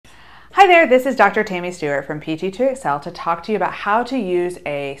Hi there, this is Dr. Tammi Stewart from PT to Excel to talk to you about how to use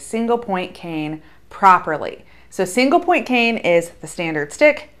a single point cane properly. So single point cane is the standard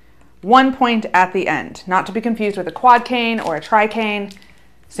stick, one point at the end, not to be confused with a quad cane or a tri cane,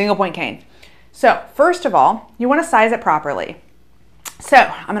 single point cane. So first of all, you want to size it properly. So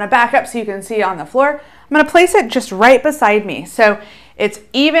I'm going to back up so you can see on the floor. I'm going to place it just right beside me. So it's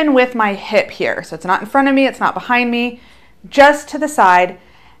even with my hip here. So it's not in front of me, it's not behind me, just to the side.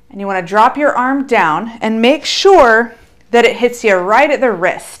 And you want to drop your arm down and make sure that it hits you right at the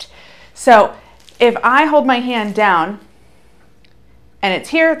wrist. So if I hold my hand down and it's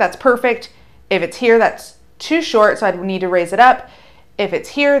here, that's perfect. If it's here, that's too short, so I'd need to raise it up. If it's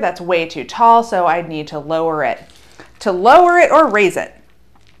here, that's way too tall, so I'd need to lower it. To lower it or raise it,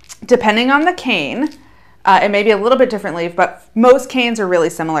 depending on the cane, it may be a little bit differently, but most canes are really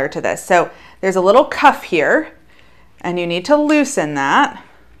similar to this. So there's a little cuff here, and you need to loosen that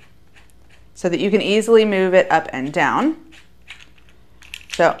so that you can easily move it up and down.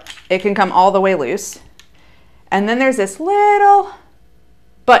 So it can come all the way loose. And then there's this little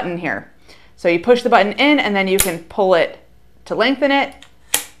button here. So you push the button in and then you can pull it to lengthen it,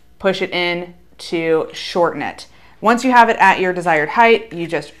 push it in to shorten it. Once you have it at your desired height, you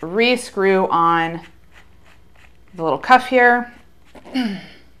just re-screw on the little cuff here.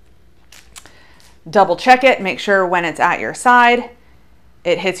 Double check it, make sure when it's at your side,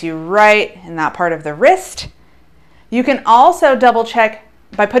 it hits you right in that part of the wrist. You can also double check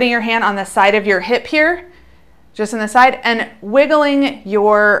by putting your hand on the side of your hip here, just on the side, and wiggling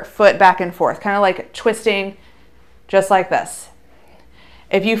your foot back and forth, kind of like twisting, just like this.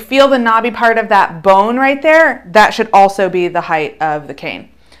 If you feel the knobby part of that bone right there, that should also be the height of the cane.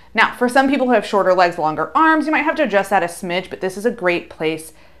 Now, for some people who have shorter legs, longer arms, you might have to adjust that a smidge, but this is a great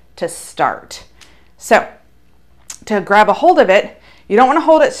place to start. So, to grab a hold of it, you don't want to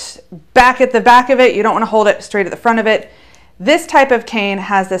hold it back at the back of it. You don't want to hold it straight at the front of it. This type of cane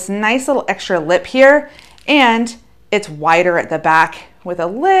has this nice little extra lip here, and it's wider at the back with a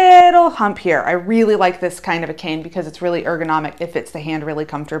little hump here. I really like this kind of a cane because it's really ergonomic. It fits the hand really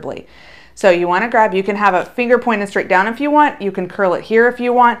comfortably. So you want to grab, you can have a finger pointed straight down if you want. You can curl it here if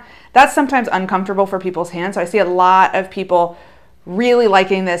you want. That's sometimes uncomfortable for people's hands. So I see a lot of people really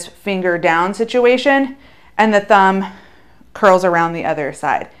liking this finger down situation, and the thumb curls around the other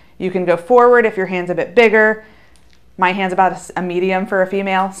side. You can go forward if your hand's a bit bigger. My hand's about a medium for a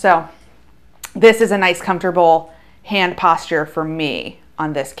female, so this is a nice comfortable hand posture for me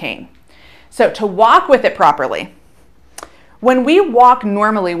on this cane. So to walk with it properly, when we walk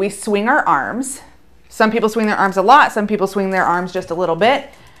normally, we swing our arms. Some people swing their arms a lot, some people swing their arms just a little bit,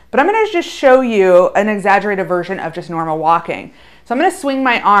 but I'm gonna just show you an exaggerated version of just normal walking. So I'm going to swing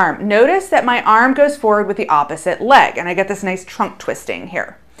my arm. Notice that my arm goes forward with the opposite leg, and I get this nice trunk twisting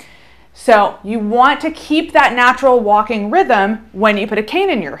here. So you want to keep that natural walking rhythm when you put a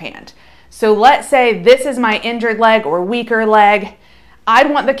cane in your hand. So let's say this is my injured leg or weaker leg.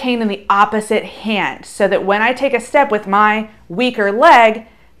 I'd want the cane in the opposite hand so that when I take a step with my weaker leg,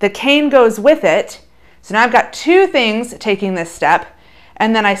 the cane goes with it. So now I've got two things taking this step,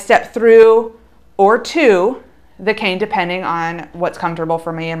 and then I step through or to the cane depending on what's comfortable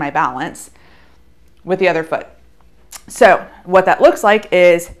for me and my balance with the other foot. So what that looks like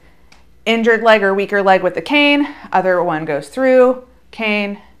is injured leg or weaker leg with the cane, other one goes through,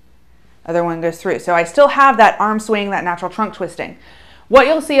 cane, other one goes through. So I still have that arm swing, that natural trunk twisting. What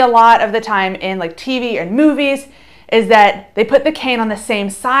you'll see a lot of the time in like TV and movies is that they put the cane on the same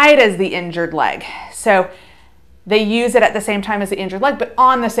side as the injured leg. So they use it at the same time as the injured leg, but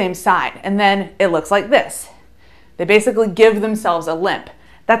on the same side. And then it looks like this. They basically give themselves a limp.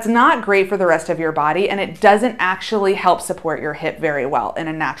 That's not great for the rest of your body, and it doesn't actually help support your hip very well in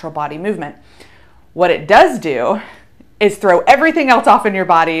a natural body movement. What it does do is throw everything else off in your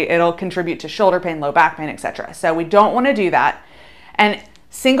body. It'll contribute to shoulder pain, low back pain, etc. So we don't want to do that. And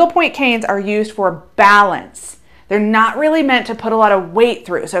single point canes are used for balance. They're not really meant to put a lot of weight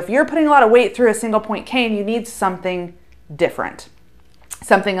through. So if you're putting a lot of weight through a single point cane, you need something different,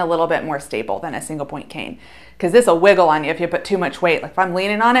 something a little bit more stable than a single point cane. Because this will wiggle on you if you put too much weight. Like if I'm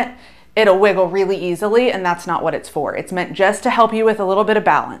leaning on it, it'll wiggle really easily, and that's not what it's for. It's meant just to help you with a little bit of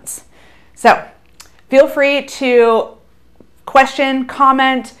balance. So feel free to question,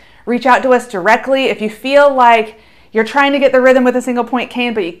 comment, reach out to us directly. If you feel like you're trying to get the rhythm with a single point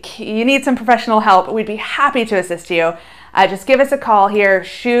cane, but you need some professional help, we'd be happy to assist you. Just give us a call here,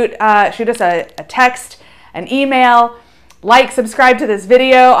 shoot us a text, an email, like, subscribe to this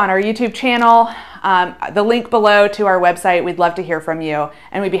video on our YouTube channel. The link below to our website. We'd love to hear from you,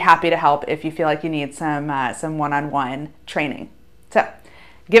 and we'd be happy to help if you feel like you need some one-on-one training. So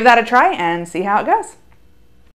Give that a try and see how it goes.